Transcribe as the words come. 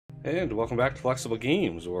And welcome back to Flexible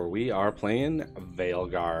Games, where we are playing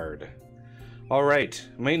ValeGuard. Alright,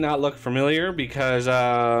 may not look familiar because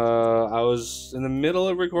I was in the middle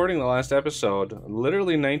of recording the last episode.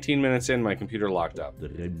 Literally 19 minutes in, my computer locked up.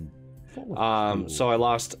 So I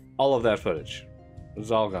lost all of that footage. It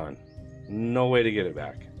was all gone. No way to get it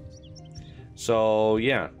back. So,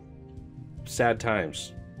 yeah. Sad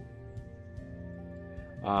times.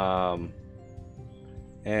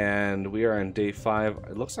 And we are on day 5.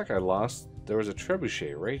 It looks like I lost... There was a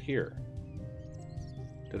trebuchet right here.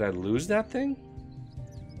 Did I lose that thing?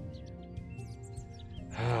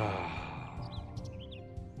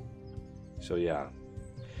 So yeah.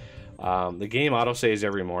 The game autosaves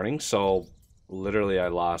every morning, so literally I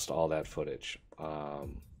lost all that footage.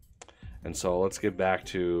 And so let's get back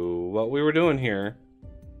to what we were doing here.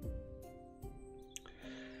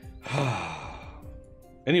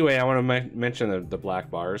 Anyway, I want to mention the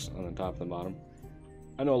black bars on the top and the bottom.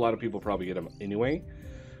 I know a lot of people probably get them anyway,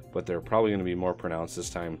 but they're probably going to be more pronounced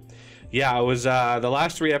this time. Yeah, it was the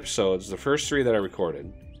last 3 episodes, the first 3 that I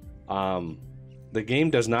recorded. The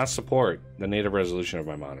game does not support the native resolution of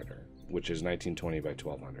my monitor, which is 1920 by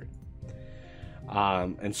 1200.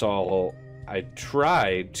 And so I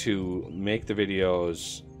tried to make the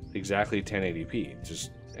videos exactly 1080p,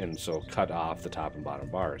 and so cut off the top and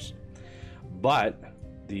bottom bars. But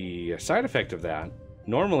the side effect of that,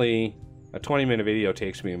 normally a 20-minute video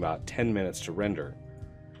takes me about 10 minutes to render.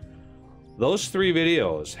 Those 3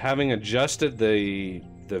 videos, having adjusted the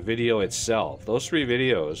video itself, those 3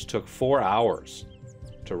 videos took 4 hours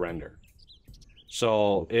to render.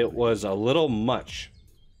 So it was a little much.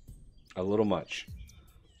 A little much.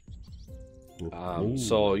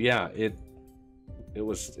 So yeah, it's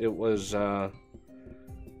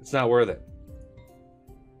not worth it.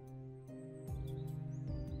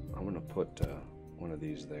 I'm gonna put one of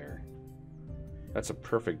these there. That's a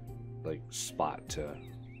perfect spot to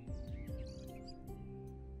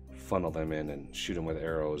funnel them in and shoot them with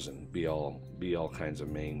arrows and be all kinds of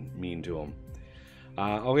mean to them.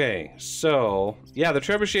 Okay, so yeah, the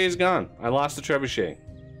trebuchet is gone. I lost the trebuchet.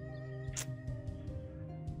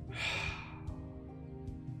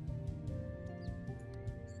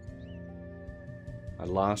 I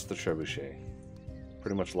lost the trebuchet.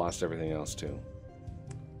 Pretty much lost everything else too.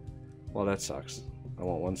 Well, that sucks. I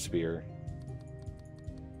want 1 spear.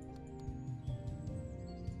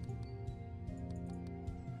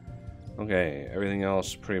 Okay, everything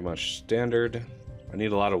else pretty much standard. I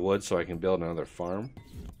need a lot of wood so I can build another farm.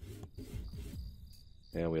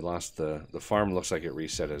 And we lost the farm. Looks like it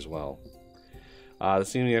reset as well.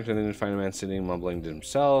 This evening after they didn't find a man sitting mumbling to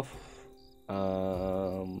himself.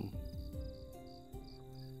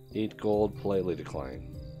 8 gold, politely decline.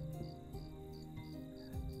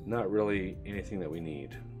 Not really anything that we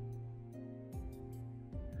need.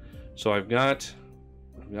 So I've got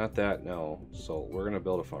that now. So we're gonna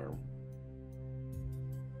build a farm.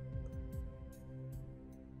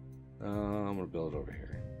 I'm gonna build it over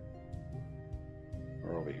here.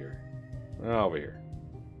 Or over here. Over here.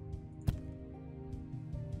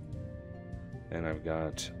 And I've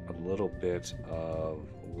got a little bit of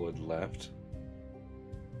wood left.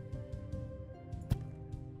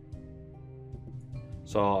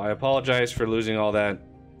 So I apologize for losing all that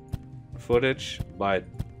footage, but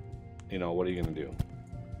you know, what are you gonna do?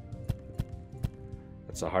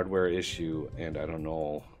 It's a hardware issue, and I don't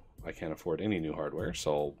know, I can't afford any new hardware,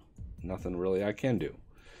 so nothing really I can do.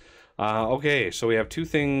 Okay, so we have two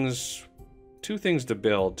things to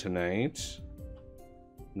build tonight.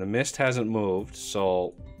 The mist hasn't moved,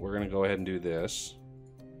 so we're gonna go ahead and do this.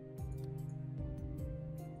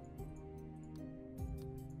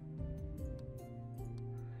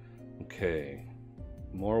 Okay,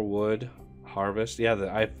 more wood, harvest. Yeah,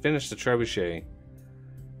 I finished the trebuchet,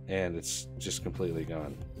 and it's just completely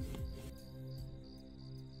gone.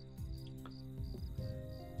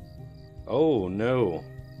 Oh no!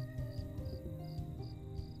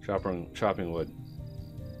 Chopping wood.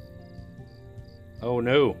 Oh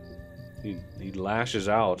no! He lashes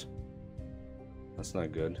out. That's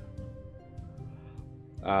not good.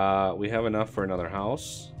 We have enough for another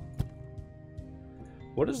house.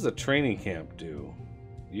 What does the training camp do?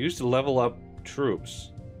 Used to level up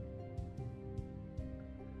troops.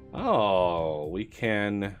 Oh, we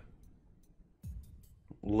can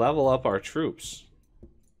level up our troops.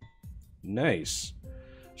 Nice.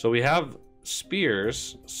 So we have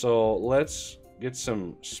spears, so let's get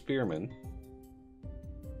some spearmen.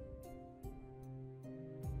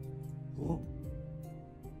 Ooh.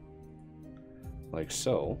 Like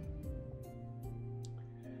so.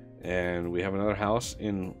 And we have another house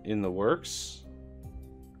in the works.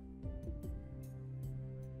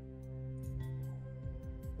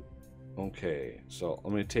 Okay, so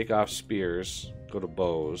let me take off spears, go to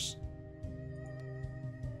bows.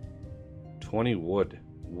 20 wood.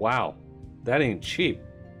 Wow, that ain't cheap.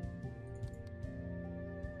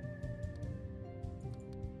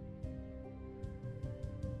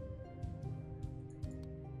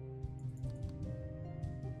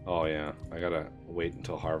 Oh yeah, I gotta wait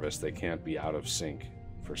until harvest. They can't be out of sync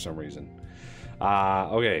for some reason.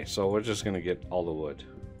 Okay, so we're just gonna get all the wood.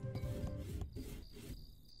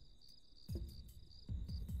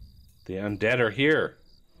 The undead are here.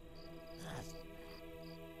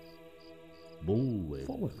 Bulwark.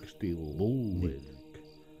 Volksdeel. Bulwark.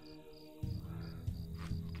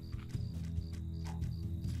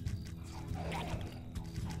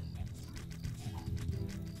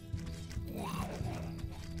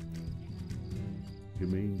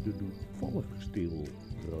 Gemeente doet volksdeel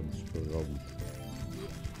transparant.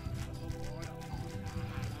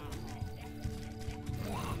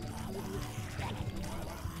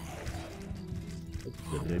 Op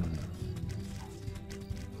de rem.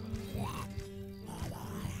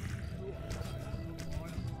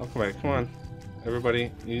 Okay, come on,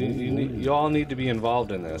 everybody. You all need to be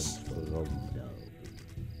involved in this.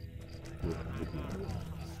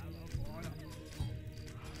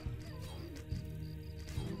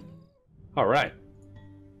 All right.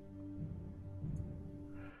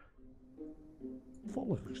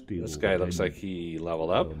 This guy looks like he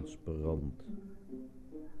leveled up.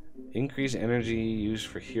 Increase energy used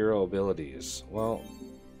for hero abilities. Well,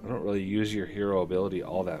 I don't really use your hero ability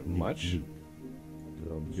all that much.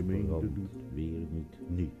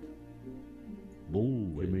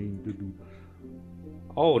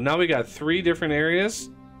 Oh, now we got 3 different areas?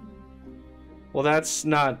 Well, that's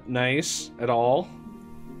not nice at all.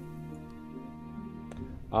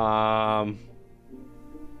 I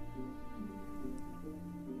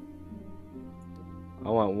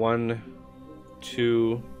want 1,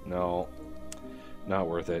 2, no, not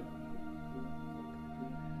worth it.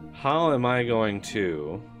 How am I going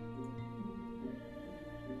to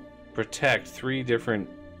protect 3 different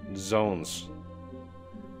zones?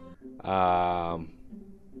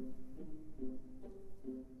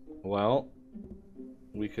 Well,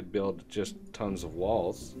 we could build just tons of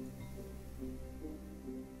walls.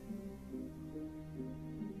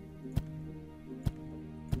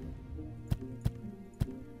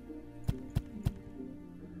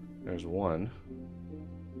 There's 1.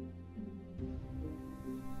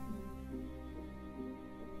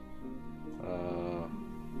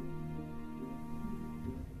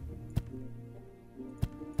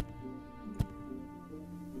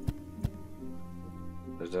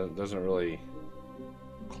 It doesn't really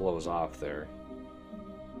close off there.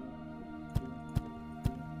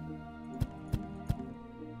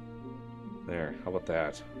 There, how about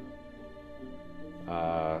that?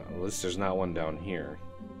 At least there's not one down here.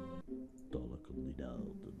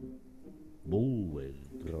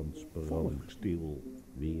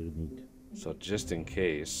 So just in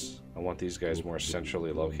case, I want these guys more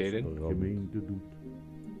centrally located.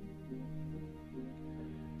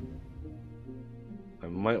 I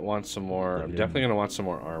might want some more. I'm definitely gonna want some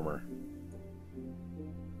more armor.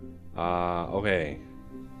 Okay.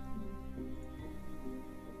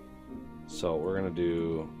 So we're gonna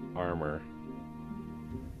do armor.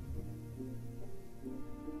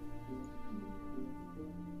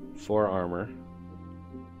 For armor.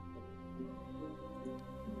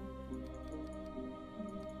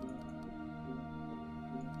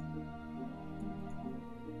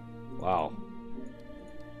 Wow.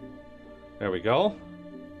 There we go.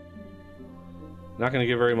 Not going to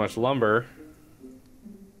get very much lumber.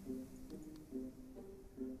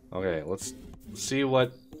 Okay, let's see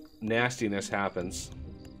what nastiness happens.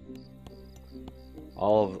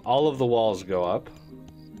 All of the walls go up.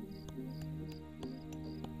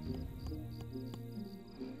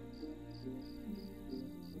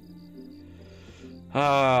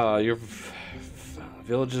 Your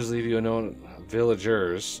villagers leave you a note.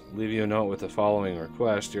 Villagers leave you a note with the following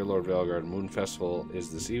request: Dear Lord ValeGuard, Moon Festival is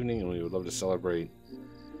this evening, and we would love to celebrate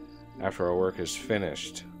after our work is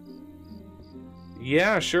finished.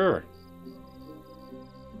 Yeah, sure.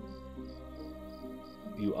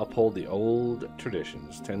 You uphold the old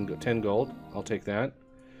traditions. 10 gold. I'll take that.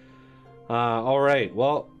 All right.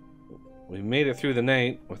 Well, we made it through the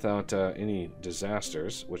night without any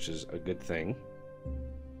disasters, which is a good thing.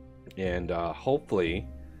 And hopefully,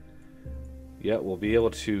 yeah, we'll be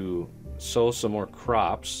able to sow some more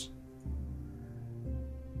crops.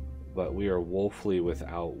 But we are woefully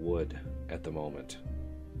without wood at the moment.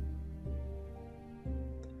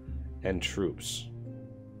 And troops.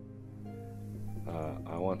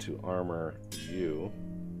 I want to armor you.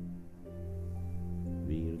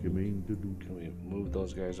 je meent te doen. Can we move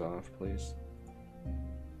those guys off, please?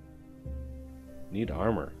 Need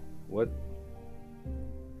armor. What?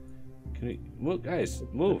 Can we move, guys?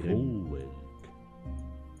 Move. Bolwerk.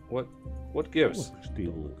 What gives?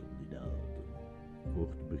 Volkssteel kandidaten.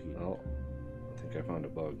 Wordt begin. Oh, I think I found a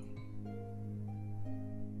bug.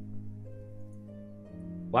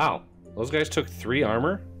 Wow, those guys took 3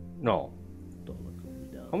 armor? No.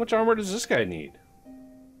 How much armor does this guy need?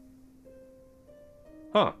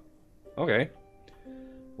 Huh. Okay.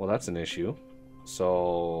 Well, that's an issue.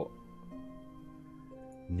 So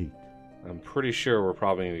Niet. I'm pretty sure we're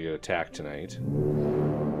probably going to get attacked tonight.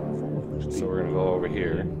 So we're going to go over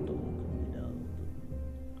here.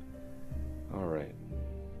 Alright.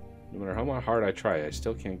 No matter how hard I try, I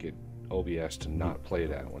still can't get OBS to not play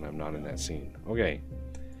that when I'm not in that scene. Okay.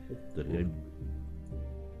 De rem.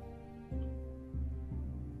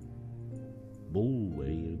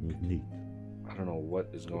 Bolwerk niet. I don't know what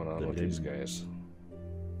is going on with these guys.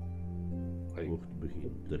 Like, Wordt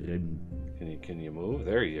begin. De rem. can you move?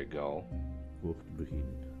 There you go. Wordt begin.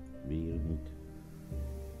 Weer niet.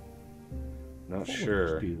 Not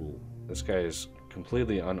sure. Volkssteel. This guy is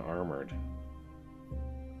completely unarmored.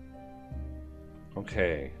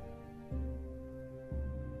 Okay.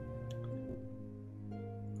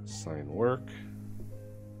 Assign work.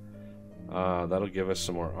 That'll give us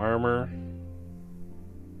some more armor.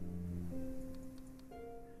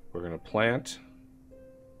 We're gonna plant.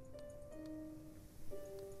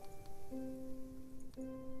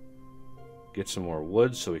 Get some more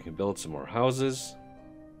wood so we can build some more houses.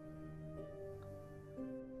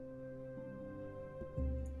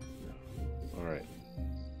 Alright.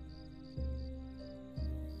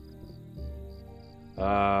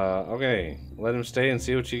 Okay. Let him stay and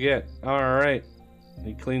see what you get. Alright.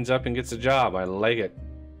 He cleans up and gets a job. I like it.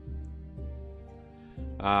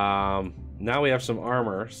 Now we have some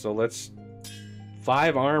armor, so let's...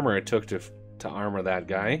 5 armor it took to armor that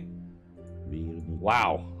guy. Weer niet.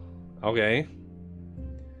 Wow. Okay.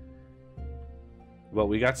 But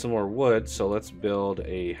we got some more wood, so let's build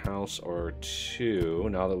a house or 2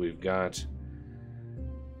 now that we've got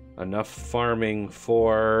enough farming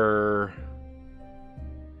for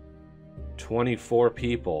 24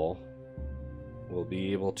 people. We'll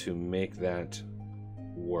be able to make that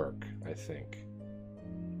work, I think.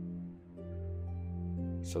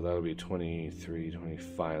 So that'll be 23,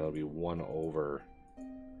 25, that'll be 1 over.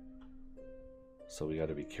 So we got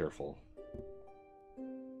to be careful.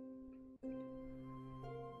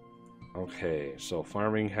 Okay, so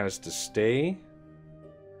farming has to stay.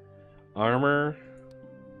 Armor.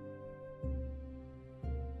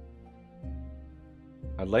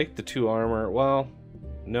 I'd like the 2 armor. Well,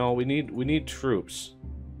 no, we need troops.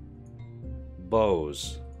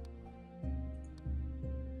 Bows.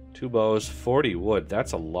 2 bows, 40 wood.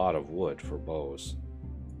 That's a lot of wood for bows.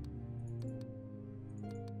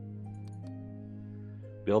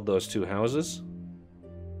 Build those 2 houses.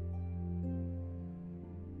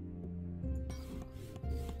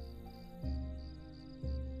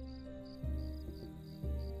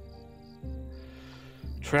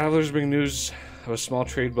 Travelers bring news of a small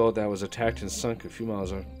trade boat that was attacked and sunk a few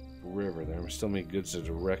miles up the river. There are still many goods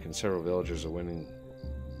to wreck, and several villagers are willing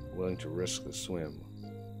to risk the swim.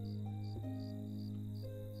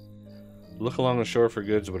 Look along the shore for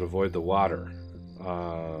goods, but avoid the water.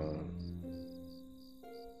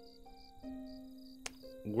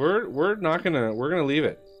 We're not gonna. We're gonna leave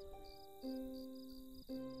it.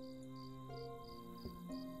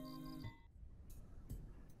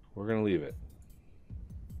 We're gonna leave it.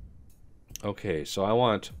 Okay, so I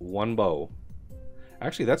want 1 bow.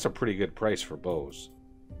 Actually, that's a pretty good price for bows.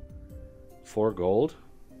 4 gold.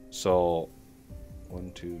 So 1,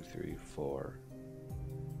 2, 3, 4.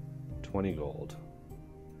 20 gold.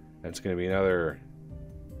 That's gonna be another.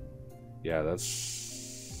 Yeah,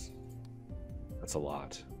 that's a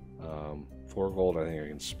lot. 4 gold I think I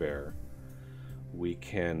can spare. We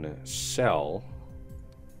can sell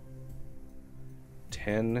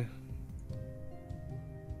 10,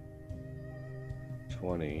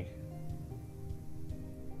 20.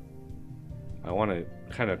 I want to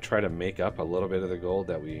kind of try to make up a little bit of the gold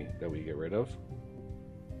that we get rid of.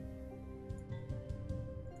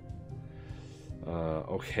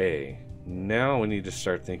 Okay, now we need to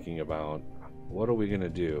start thinking about what are we gonna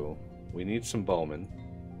do. We need some bowmen.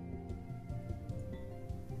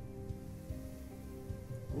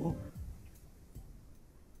 Oh.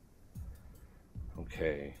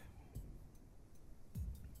 Okay.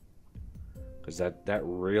 Because that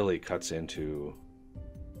really cuts into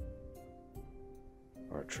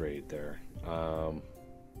our trade there.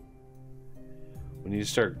 We need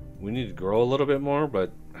to grow a little bit more,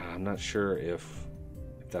 but I'm not sure if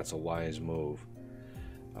that's a wise move.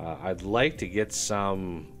 I'd like to get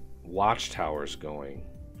some watchtowers going.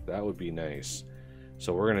 That would be nice.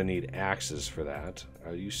 So we're gonna need axes for that.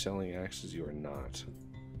 Are you selling axes? You are not.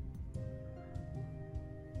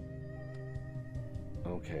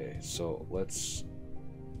 Okay, so let's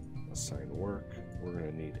assign work. We're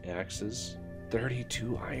gonna need axes.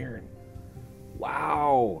 32 iron.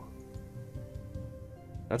 Wow.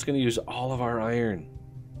 That's gonna use all of our iron.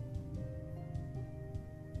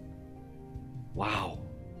 Wow.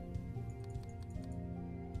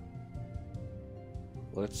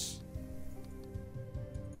 Let's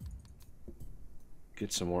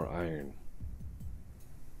get some more iron.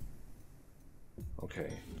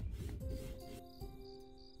 Okay.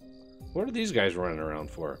 What are these guys running around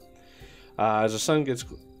for? As the sun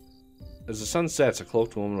sets, a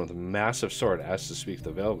cloaked woman with a massive sword asks to speak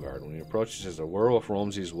to ValeGuard. When he approaches, says, "A werewolf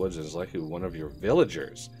roams these woods and is likely one of your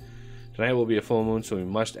villagers. Tonight will be a full moon, so we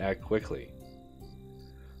must act quickly.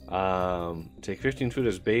 Take 15 food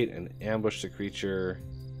as bait and ambush the creature.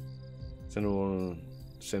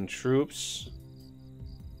 Send troops.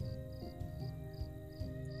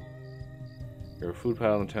 Your food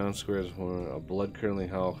pile in the town square is when a blood-curdling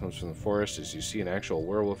howl comes from the forest as you see an actual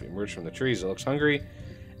werewolf emerge from the trees. It looks hungry,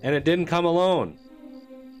 and it didn't come alone.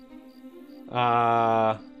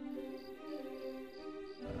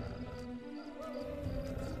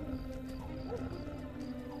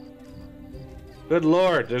 Good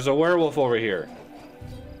lord, there's a werewolf over here.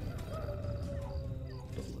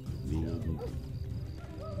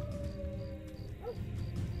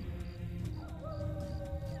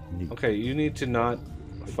 Okay, you need to not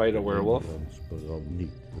fight a werewolf.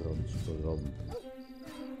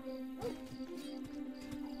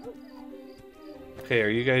 Okay, are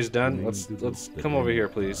you guys done? Let's come over here,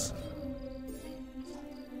 please.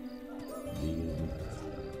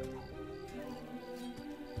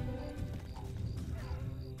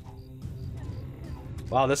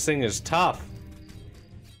 Wow, this thing is tough.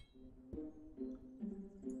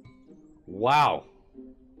 Wow.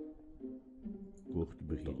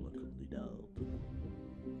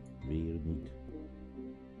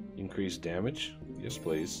 Increase damage? Yes,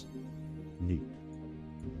 please.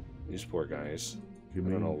 These poor guys. I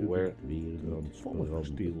don't know where.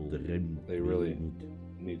 They really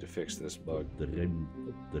need to fix this bug.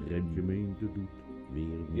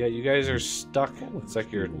 Yeah, you guys are stuck. It's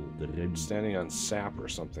like you're standing on sap or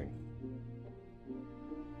something.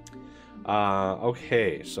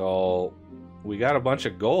 Okay, so we got a bunch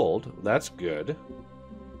of gold. That's good.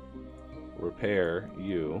 Repair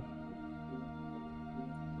you.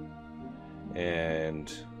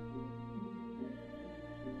 And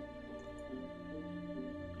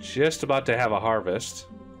just about to have a harvest.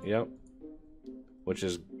 Yep. Which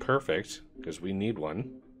is perfect, because we need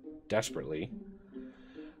one desperately.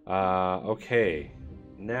 Okay.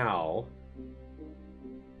 Now,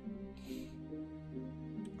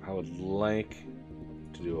 I would like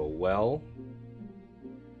to do a well.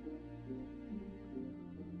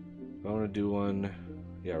 I want to do one.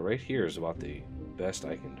 Yeah, right here is about the best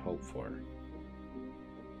I can hope for.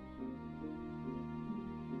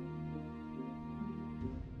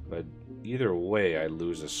 But either way, I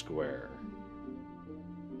lose a square.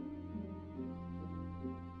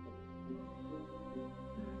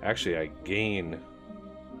 Actually, I gain...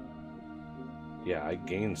 Yeah, I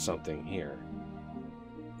gain something here.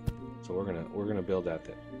 So we're gonna build that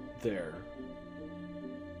there.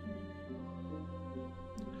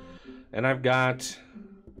 And I've got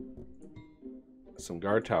some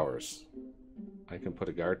guard towers. I can put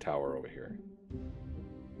a guard tower over here.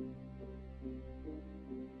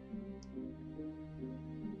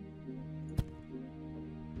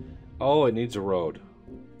 Oh, it needs a road.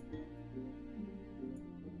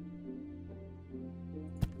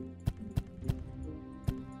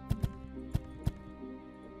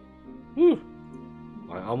 Whew.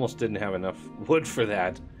 I almost didn't have enough wood for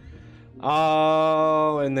that.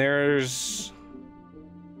 Oh, and there's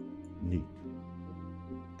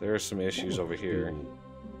some issues over here.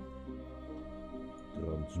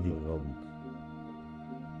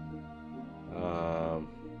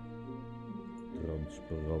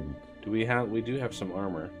 We do have some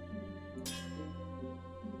armor.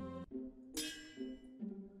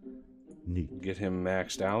 Get him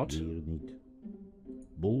maxed out.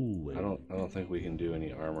 I don't think we can do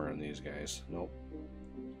any armor on these guys. Nope.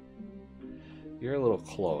 You're a little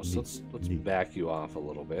close. Let's back you off a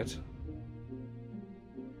little bit.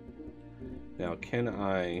 Now, can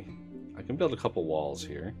I can build a couple walls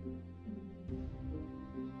here.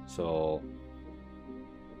 So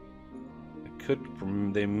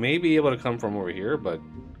they may be able to come from over here, but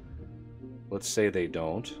Let's say they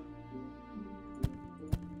don't.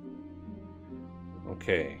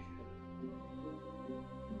 Okay.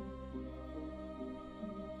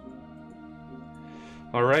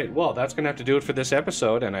 All right, well, that's going to have to do it for this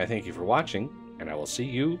episode, and I thank you for watching, and I will see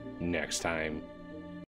you next time.